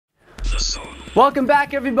Welcome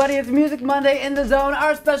back, everybody. It's Music Monday in the Zone.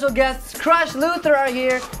 Our special guests, Crush Luther, are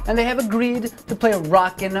here, and they have agreed to play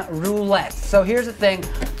Rockin' Roulette. So here's the thing.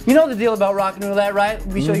 You know the deal about Rockin' Roulette, right?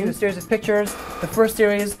 We show you a series of pictures. The first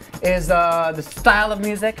series is the style of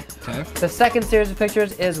music. Okay. The second series of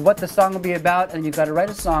pictures is what the song will be about, and you've got to write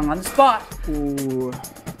a song on the spot. Ooh.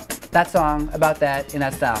 That song about that in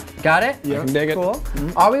that style. Got it? Yeah. I can dig it. Cool.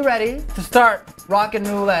 Are we ready to start Rockin'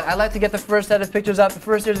 Roulette? I'd like to get the first set of pictures up. The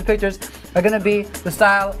first series of pictures are going to be the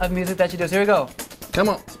style of music that you do. So here we go. Come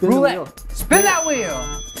on. Spin Roulette. the wheel. Spin that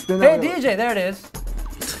wheel. Spin that Hey, wheel. DJ, there it is.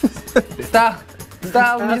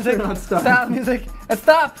 Style music. Astronaut style. Style music. And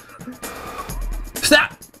stop.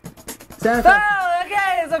 Stop! Santa. Style.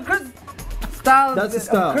 Okay, so style. That's the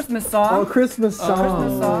style. Christmas song. Oh, Christmas song.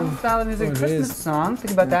 Christmas song, style of music, Oh, it Christmas is. song.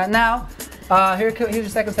 Think about that. Now, here's your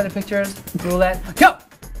second set of pictures. Roulette. Go!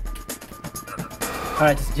 All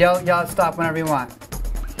right, just yell stop whenever you want.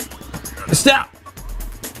 Stop!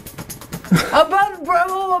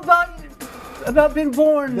 About being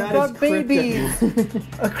born, That about is cryptic. babies.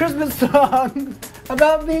 A Christmas song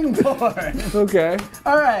about being born. Okay.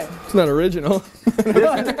 All right. It's not original. I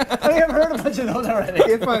think I've heard a bunch of those already.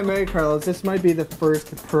 If I may, Carlos, this might be the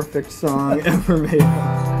first perfect song ever made.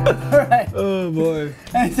 All right. Oh boy.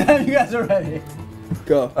 Anytime you guys are ready.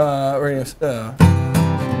 Go. We're gonna.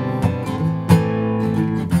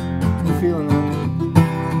 I'm feeling that.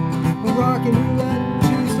 We're rocking roulette, 2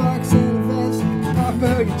 socks and a vest. Pop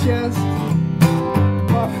out your chest.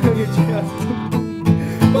 Pop out your chest.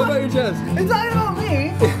 What about your chest? It's not about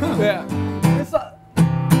me. Yeah. It's not,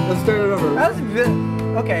 Let's start it over. that was good.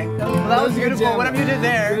 Okay. That was a good beautiful. jam. Whatever you did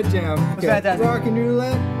there. Good jam. Okay. fantastic. Rocking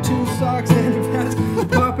roulette, 2 socks and a vest.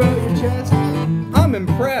 Pop out your chest. I'm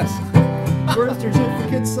impressed. Birth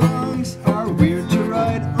certificate songs are weird to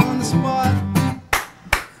write on the spot.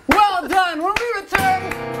 Well done. When we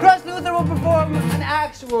return, Crush Luther will perform an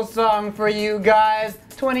actual song for you guys.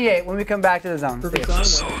 28 when we come back to the Zone. Perfect See ya.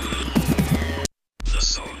 song.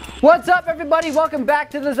 What's up, everybody? Welcome back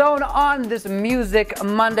to the Zone on this Music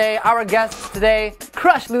Monday. Our guests today,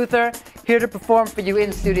 Crush Luther, here to perform for you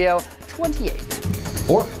in studio. 28.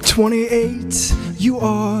 28, you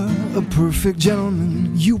are a perfect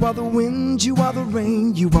gentleman. You are the wind, you are the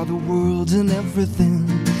rain, you are the world and everything.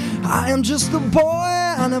 I am just a boy,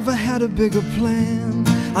 I never had a bigger plan.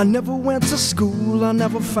 I never went to school, I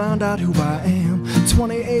never found out who I am.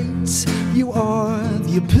 28, you are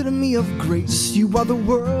the epitome of grace. You are the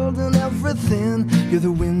world and everything. You're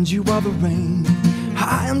the wind, you are the rain.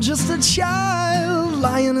 I am just a child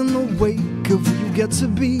lying in the wake of who you get to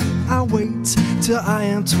be. I wait till I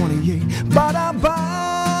am 28. Ba-da-ba,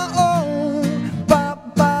 oh,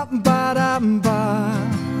 ba-ba-ba-da-ba,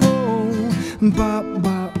 oh,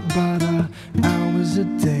 ba-ba-ba-da. Hours a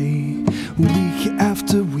day, week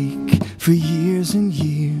after week, for years and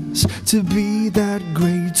years, to be that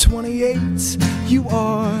great. 28, you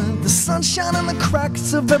are the sunshine and the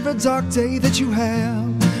cracks of every dark day that you have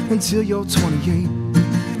until you're 28.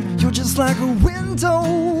 You're just like a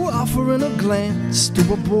window offering a glance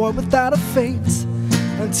to a boy without a fate.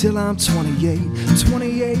 Until I'm 28,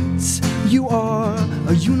 28, you are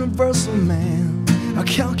a universal man, a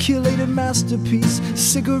calculated masterpiece,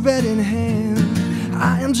 cigarette in hand.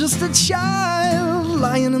 I am just a child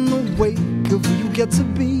lying in the wake of who you get to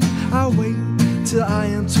be. I wait till I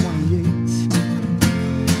am 28.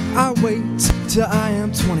 I wait till I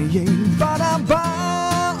am 28. Ba-da-ba,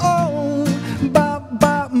 oh,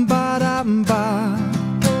 ba-ba-ba-da-ba,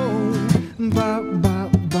 oh,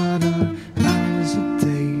 ba-ba-ba-da. Hours a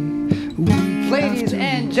day, week Ladies after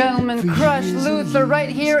and week, gentlemen, for Crush years and Luther right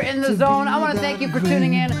here in the to Zone. be I want to thank you for that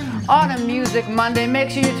tuning in great. on a Music Monday. Make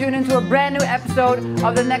sure you tune into a brand new episode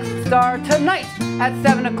of The Next Star tonight at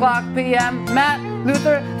 7 o'clock p.m. Matt,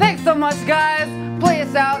 Luther, thanks so much, guys. Play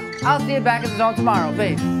us out. I'll see you back in the Zone tomorrow.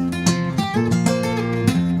 Peace.